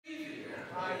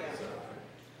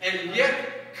And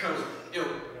yet come,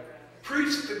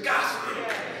 preach the gospel.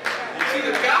 See,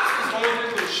 the gospel is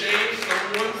only going to change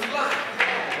someone's life.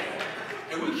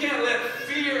 And we can't let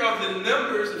fear of the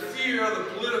numbers and fear of the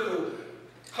political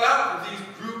clout that these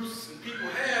groups and people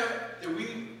have, that we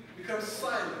become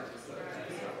silent.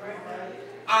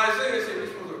 Isaiah said we're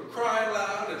supposed to cry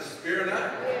loud and spare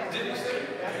not. Didn't he say?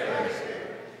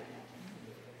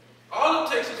 All it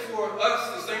takes is for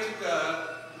us, the saints of God,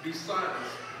 to be silent.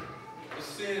 But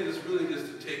sin is really just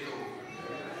to take over.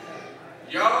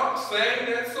 Y'all sang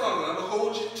that song, and I'm going to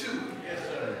hold you to it. Yes,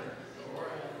 sir.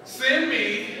 Send me.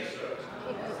 Yes, sir.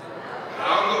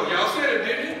 I'll go. Y'all said it,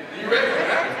 didn't you? You ready?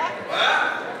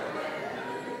 Wow.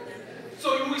 So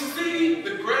we see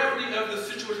the gravity of the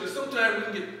situation. Sometimes we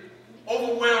can get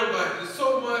overwhelmed by it. There's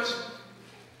so much.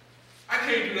 I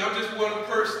can't do that. I'm just one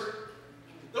person.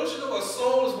 Don't you know a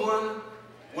soul is one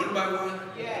by one?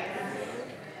 Yes.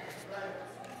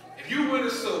 If you win a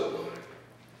soul,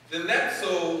 then that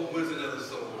soul wins another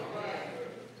soul.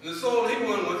 And the soul he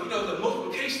won with, the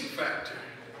multiplication factor.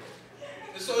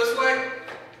 And so it's like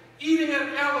eating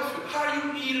an elephant. How do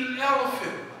you eat an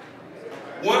elephant?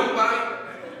 One bite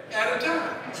at a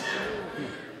time.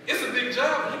 It's a big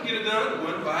job, but you can get it done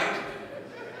one bite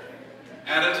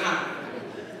at a time.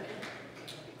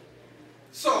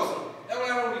 So, that's what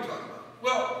I want to be talking about.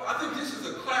 Well, I think this is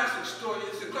a classic story.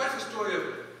 It's a classic story of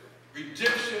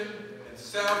redemption and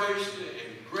salvation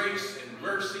and grace and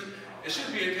mercy. It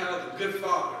should be entitled The Good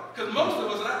Father. Because most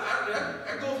of us,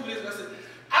 I go through this and I said,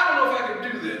 I don't know if I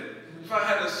could do that. If I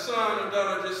had a son or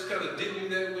daughter just kind of did me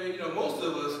that way, most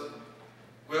of us,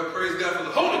 well, praise God for the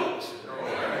Holy Ghost.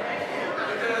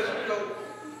 Because,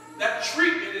 that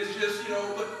treatment is just,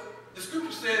 but the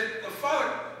scripture says the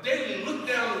father daily looked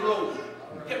down the road,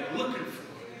 kept looking for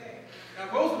it. Now,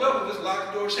 most of us just lock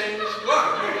the door, change the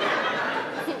lock.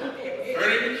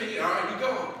 Turn in the key, all right, you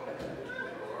go.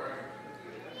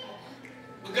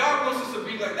 But God wants us to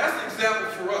be like, that's the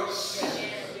example for us.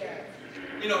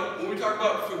 When we talk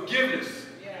about forgiveness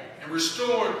and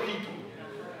restoring people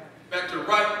back to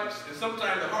rightness, and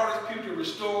sometimes the hardest people to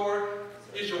restore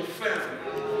is your family.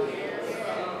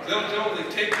 They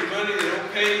take the money, they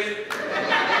don't pay it.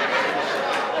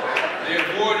 They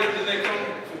avoid it, then they come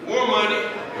for more money.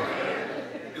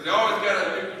 Because they always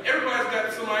everybody's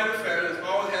got somebody in the family that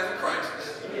always has a crisis.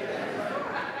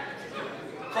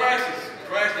 Crisis,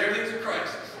 everything's a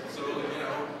crisis. So,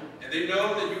 and they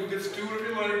know that you're a good steward of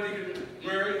your money. You can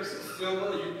marry,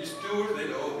 Silver, you steward, they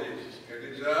know, they just got a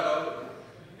good job,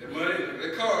 their money,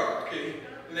 their car, okay?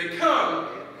 And they come,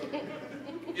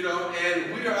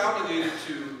 and we are obligated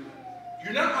to,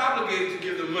 you're not obligated to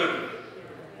give them money.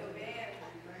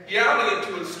 You're obligated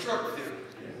to instruct them.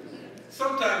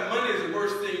 Sometimes money is the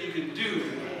worst thing you can do.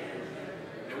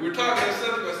 And we're talking about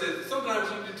something, I said, sometimes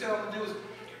what you tell them to do is,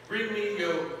 bring me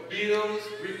your bills,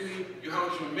 bring me how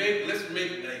much you make, let's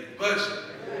make a budget.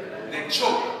 And they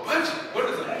choke. Budget? What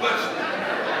is a budget?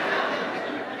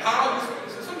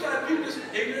 Sometimes people are just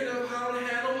ignorant of how to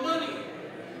handle money.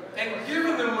 And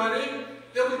giving them money,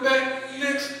 they'll be back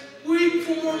next week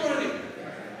for more money.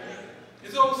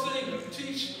 It's old saying, you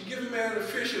give a man a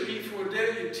fish, he'll eat for a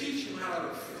day, you teach him how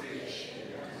to fish.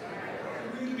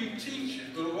 We need to be teachers,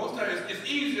 but most times it's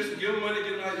easy just to give them money,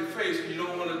 get them out of your face, because you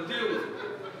don't want to deal with it.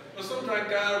 But sometimes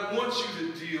God wants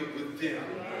you to deal with them.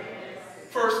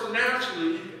 First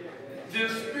naturally, then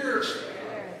spiritually.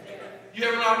 You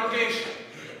have an obligation.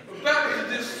 But back to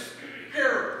this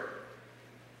parable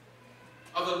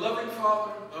of the loving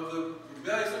father, of the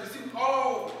rebellious son. You see,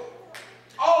 all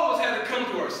of us had to come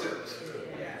to ourselves.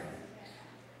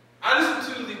 I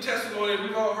listened to the testimony,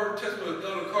 we've all heard the testimony of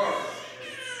Elder Carter.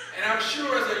 And I'm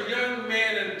sure as a young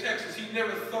man in Texas, he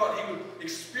never thought he would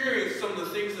experience some of the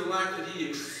things in life that he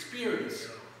experienced.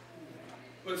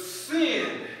 But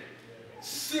sin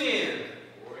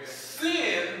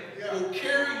will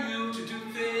carry you to do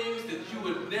things that you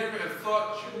would never have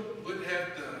thought you would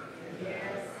have done.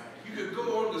 Yes. You could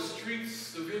go on the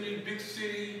streets of any big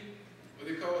city, what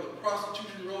they call the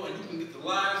prostitution row, and you can get the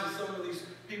lives of some of these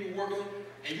people working,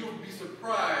 and you'll be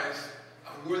surprised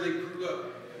of where they grew up.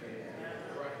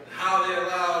 How they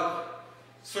allowed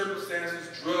circumstances,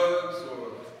 drugs, or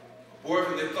a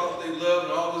boyfriend they thought they loved,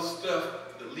 and all this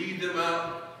stuff to lead them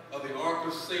out of the ark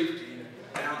of safety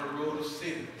down the road of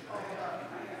sin.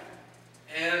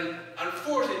 And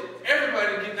unfortunately,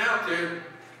 everybody getting out there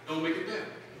don't make it back.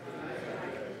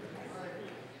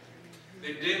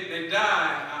 They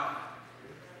die out.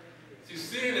 See,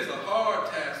 sin is a hard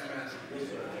taskmaster.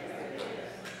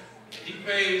 He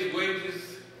pays wages,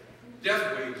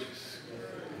 death wages.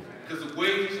 Because the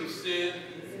wages of sin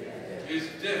is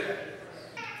death.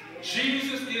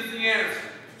 Jesus is the answer.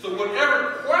 So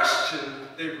whatever question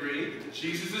they bring,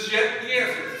 Jesus is yet the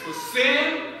answer. For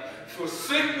sin, for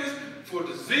sickness, for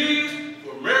disease,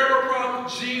 for marital problem,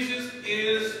 Jesus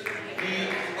is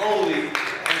the only answer.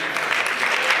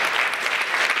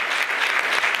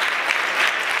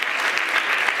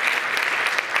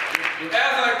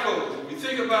 As I close, we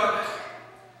think about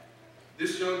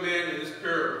this young man in this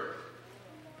parable,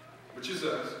 which is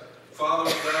us, Father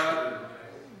of God, and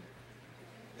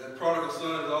that prodigal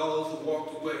son, and all those who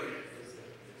walked away.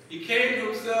 He came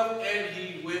to himself and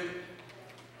he went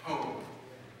home.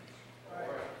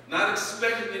 Not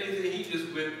expecting anything, he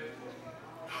just went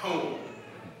home.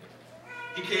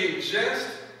 He came just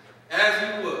as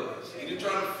he was. He didn't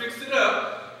try to fix it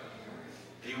up.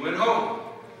 He went home.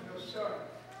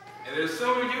 And there's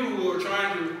some of you who are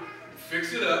trying to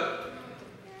fix it up,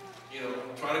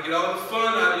 trying to get all the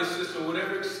fun out of your system,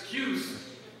 whatever excuse,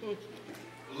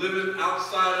 living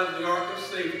outside of the ark of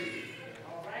safety.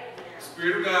 The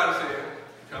Spirit of God is saying,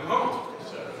 come home.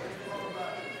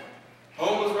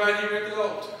 Home is right here at the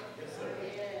altar.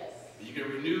 You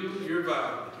can renew your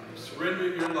vow,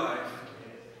 surrender your life,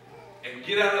 and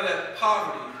get out of that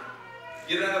poverty,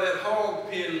 get out of that hog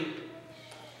pen,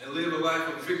 and live a life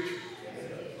of victory,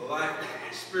 a life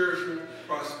of spiritual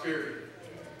prosperity.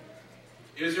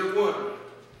 Is there one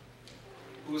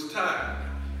who is tired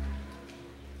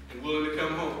and willing to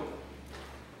come home?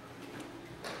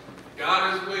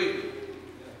 God is waiting.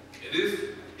 It is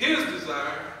his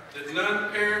desire that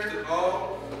none perish, that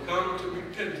all come to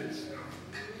repentance.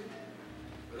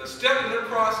 But a step in the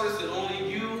process that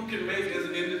only you can make as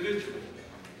an individual.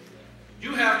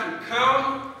 You have to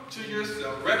come to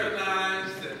yourself,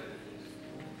 recognize that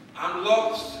I'm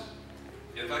lost,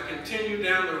 and if I continue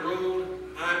down the road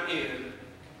I'm in,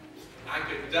 I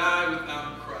could die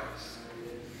without Christ.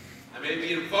 I may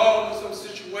be involved in some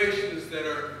situations that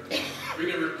are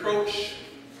bringing reproach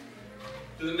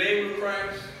to the name of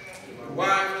Christ, to my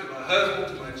wife, to my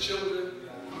husband, to my children,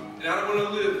 and I don't want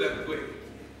to live that way.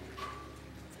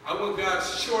 I want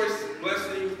God's choice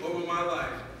blessing over my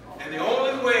life. And the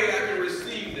only way I can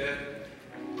receive that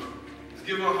is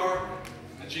give my heart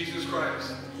to Jesus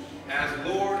Christ as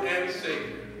Lord and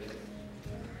Savior.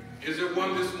 Is there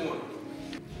one this morning?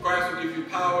 Christ will give you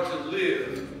power to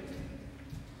live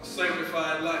a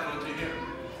sanctified life unto him.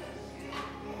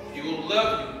 He will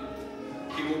love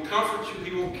you. He will comfort you.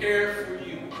 He will care for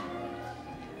you.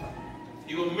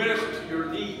 He will minister to your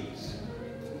needs.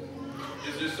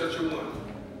 Is there such a one?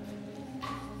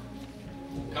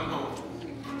 Come home.